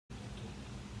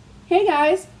Hey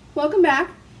guys, welcome back.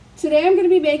 Today I'm going to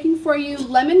be making for you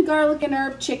lemon, garlic, and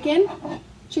herb chicken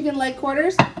leg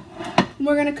quarters, and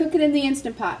we're going to cook it in the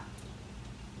Instant Pot.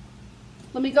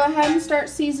 Let me go ahead and start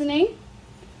seasoning.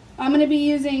 I'm going to be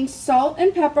using salt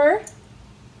and pepper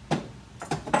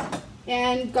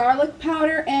and garlic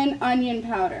powder and onion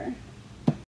powder.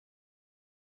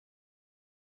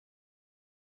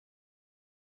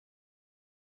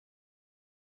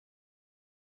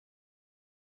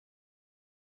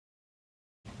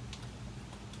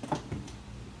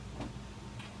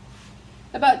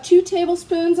 About 2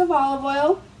 tablespoons of olive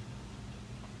oil.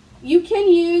 You can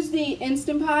use the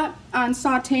Instant Pot on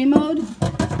saute mode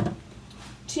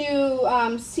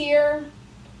to sear,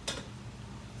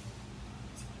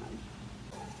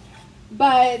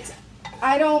 but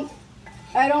I don't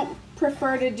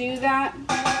prefer to do that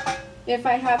if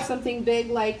I have something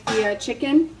big like the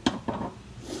chicken.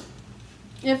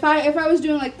 If I was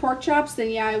doing like pork chops, then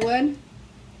yeah, I would.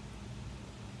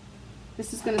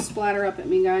 This is gonna splatter up at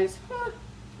me, guys.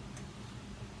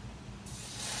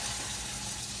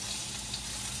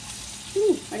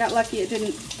 Ooh, I got lucky it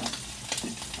didn't.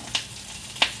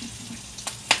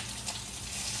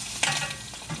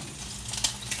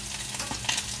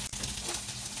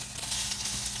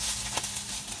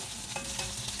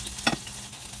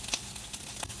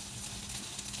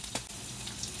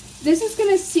 This is going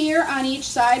to sear on each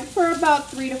side for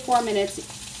about 3 to 4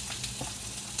 minutes.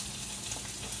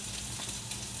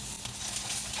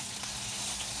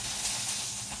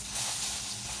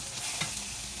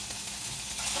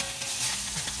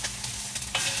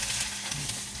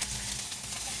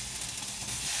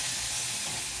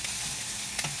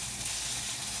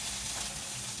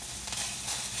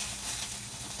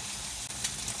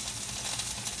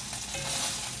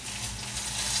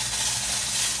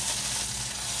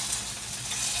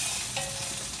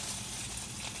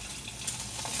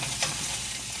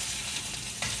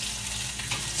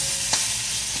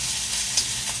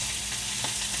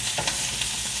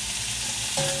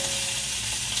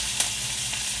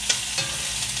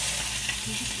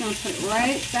 I'm just going to put it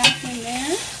right back in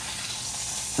there.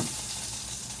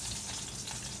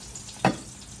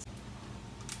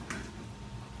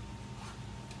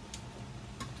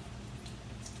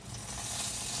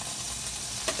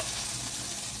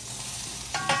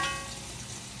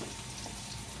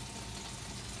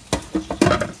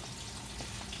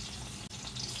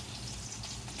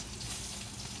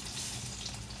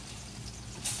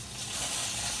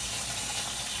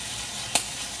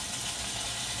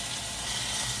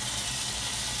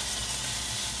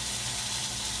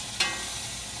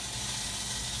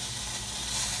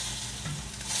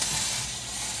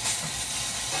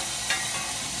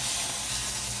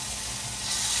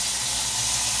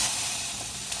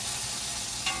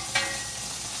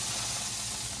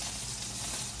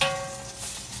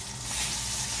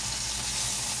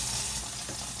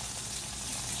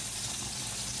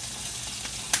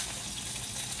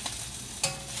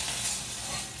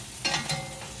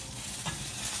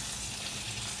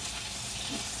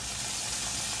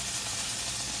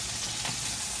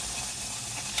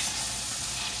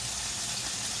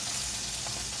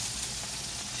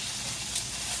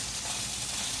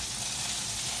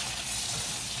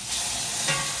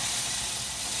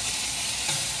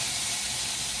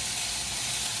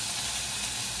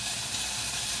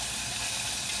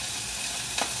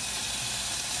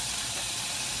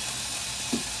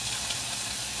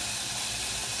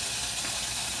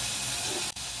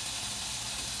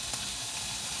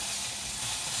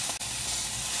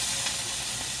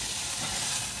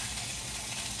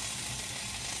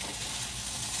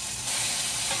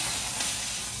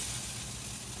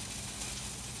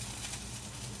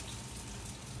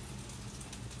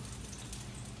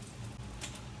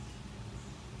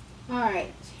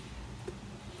 Alright,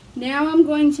 now I'm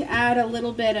going to add a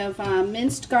little bit of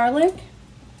minced garlic,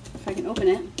 if I can open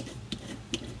it,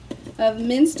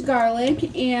 minced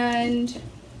garlic and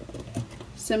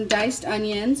some diced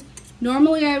onions.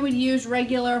 Normally I would use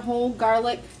regular whole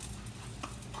garlic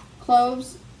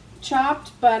cloves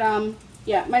chopped, but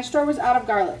yeah, my store was out of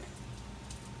garlic.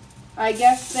 I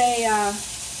guess they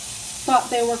thought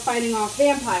they were fighting off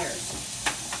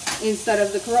vampires instead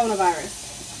of the coronavirus.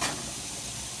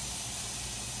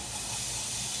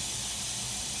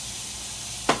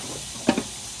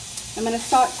 I'm going to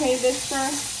saute this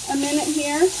for a minute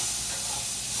here.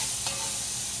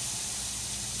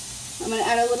 I'm going to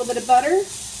add a little bit of butter,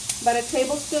 about a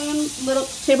tablespoon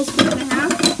and a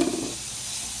half.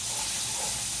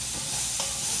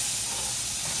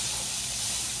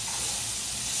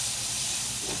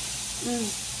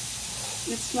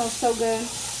 It smells so good.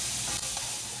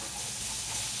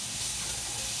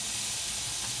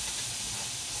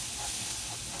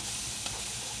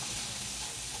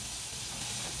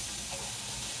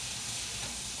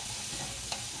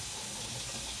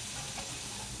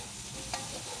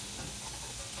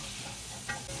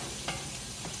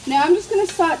 Now I'm just going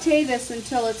to saute this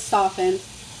until it's softened.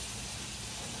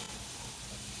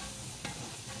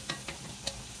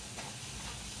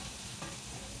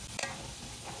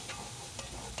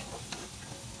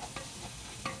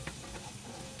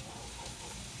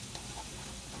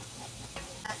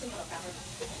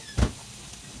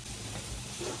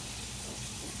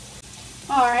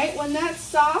 All right, when that's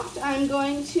soft, I'm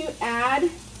going to add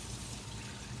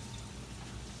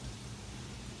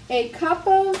a cup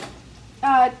of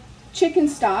chicken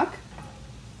stock.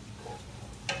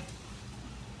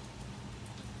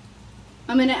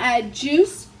 I'm going to add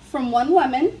juice from 1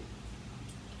 lemon.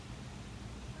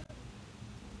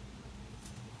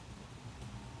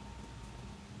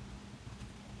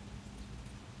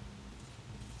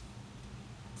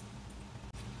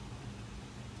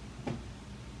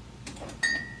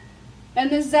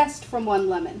 And the zest from 1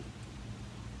 lemon.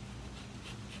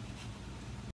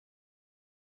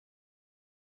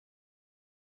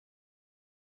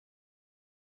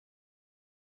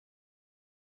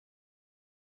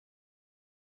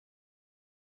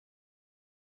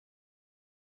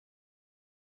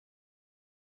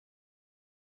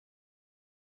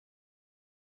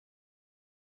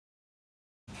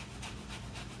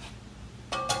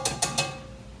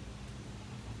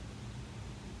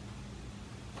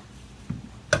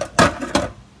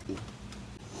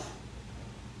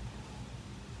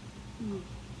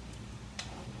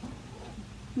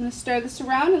 I'm going to stir this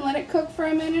around and let it cook for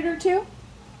a minute or two.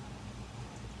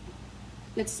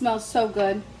 It smells so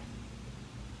good.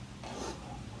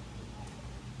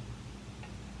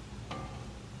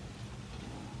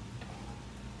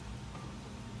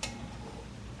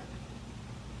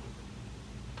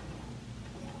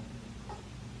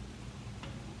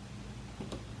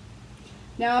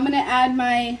 Now I'm going to add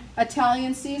my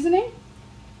Italian seasoning.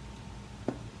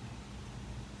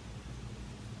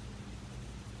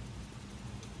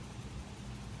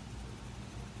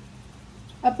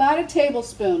 About a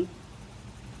tablespoon.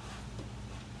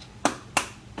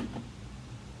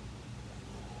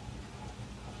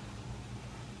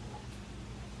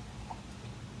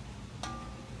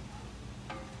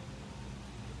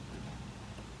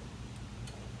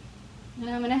 And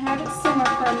I'm going to have it simmer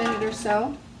for a minute or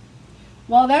so.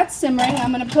 While that's simmering,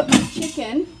 I'm going to put my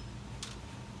chicken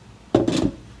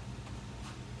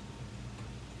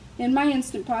in my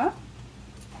Instant Pot.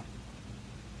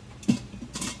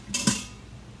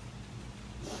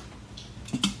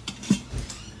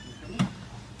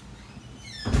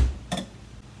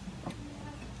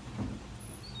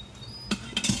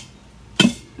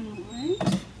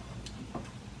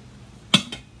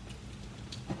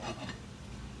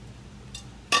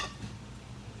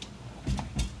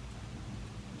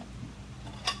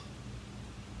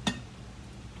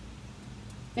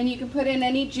 And you can put in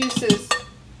any juices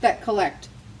that collect.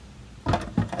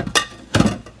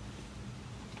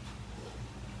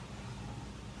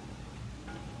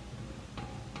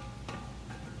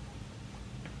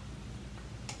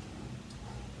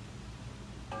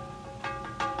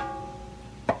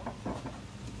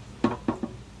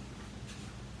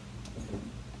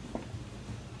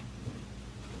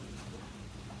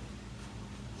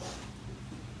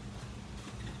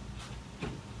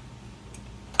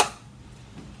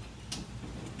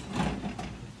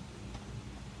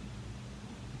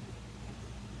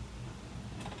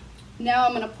 Now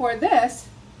I'm going to pour this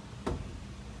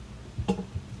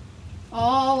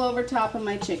all over top of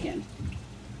my chicken.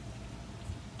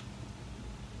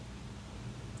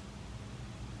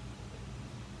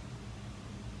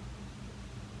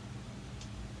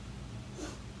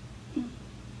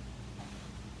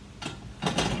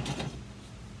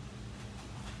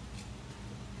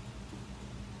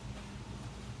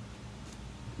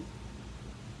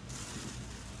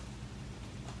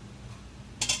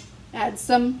 Add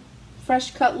some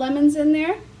fresh cut lemons in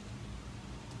there.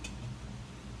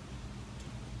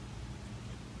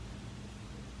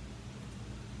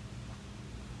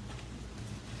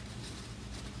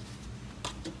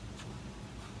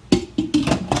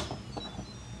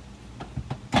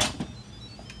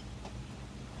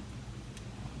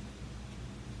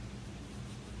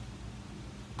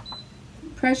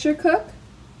 Pressure cook,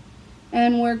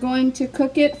 and we're going to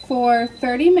cook it for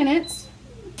 30 minutes.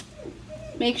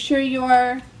 Make sure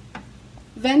your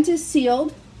vent is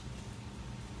sealed.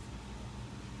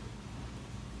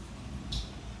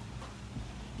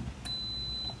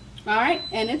 All right,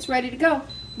 and it's ready to go.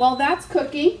 While that's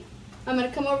cooking, I'm going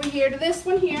to come over here to this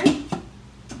one here.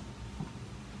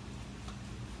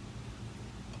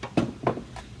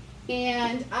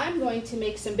 And I'm going to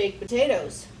make some baked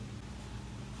potatoes.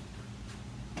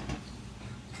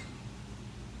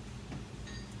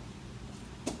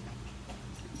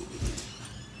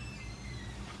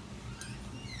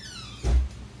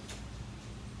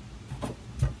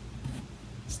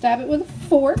 Stab it with a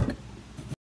fork.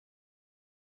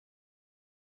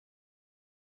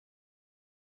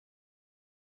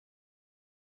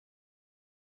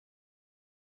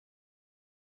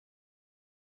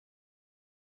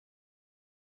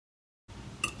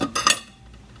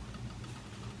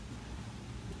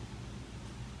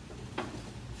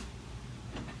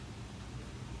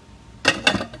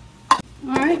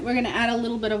 All right, we're going to add a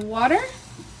little bit of water.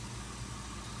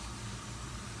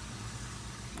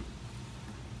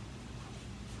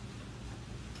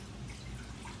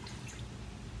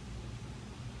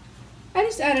 I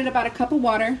just added about a cup of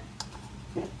water.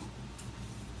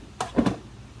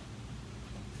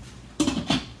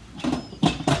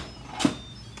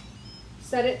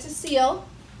 Set it to seal.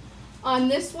 On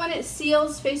this one it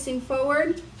seals facing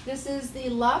forward. This is the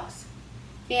Luxe.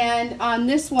 And on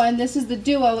this one, this is the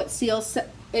Duo, it seals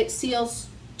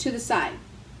to the side.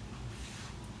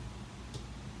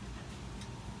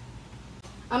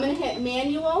 I'm going to hit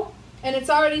manual, and it's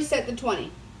already set to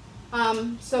 20.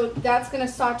 So that's going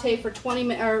to saute for 20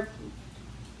 minutes, or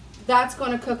that's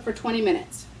going to cook for 20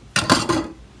 minutes.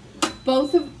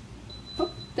 Both of,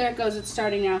 oh, there it goes, it's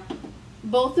starting now.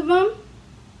 Both of them,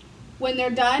 when they're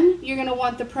done, you're going to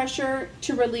want the pressure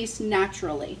to release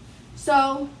naturally.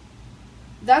 So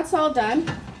that's all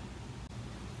done.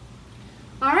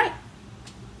 All right,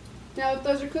 now if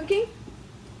those are cooking,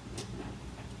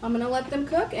 I'm going to let them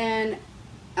cook and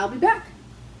I'll be back.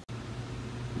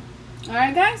 All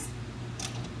right, guys,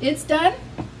 it's done.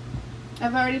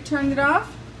 I've already turned it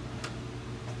off.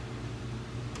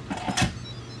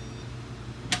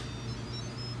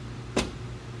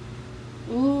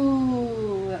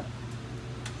 Ooh,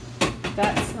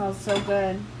 that smells so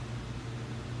good.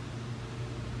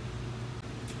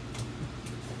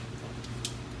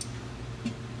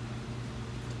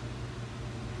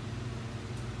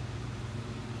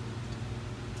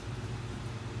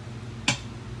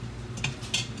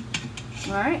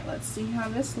 All right, let's see how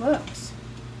this looks.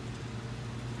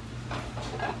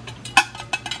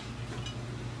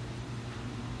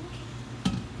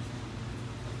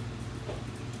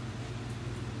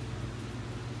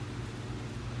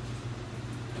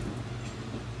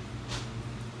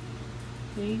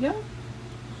 There you go.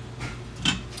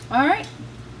 All right.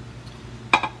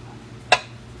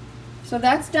 So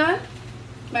that's done.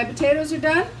 My potatoes are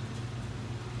done.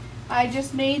 I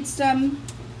just made some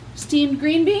steamed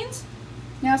green beans.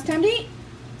 Now it's time to eat.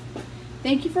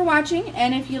 Thank you for watching,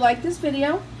 and if you like this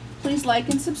video, please like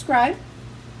and subscribe.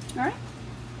 All right.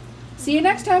 See you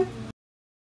next time.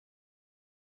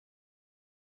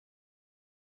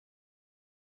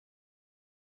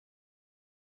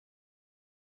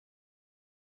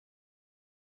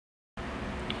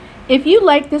 If you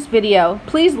like this video,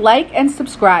 please like and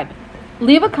subscribe.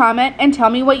 Leave a comment and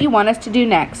tell me what you want us to do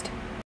next.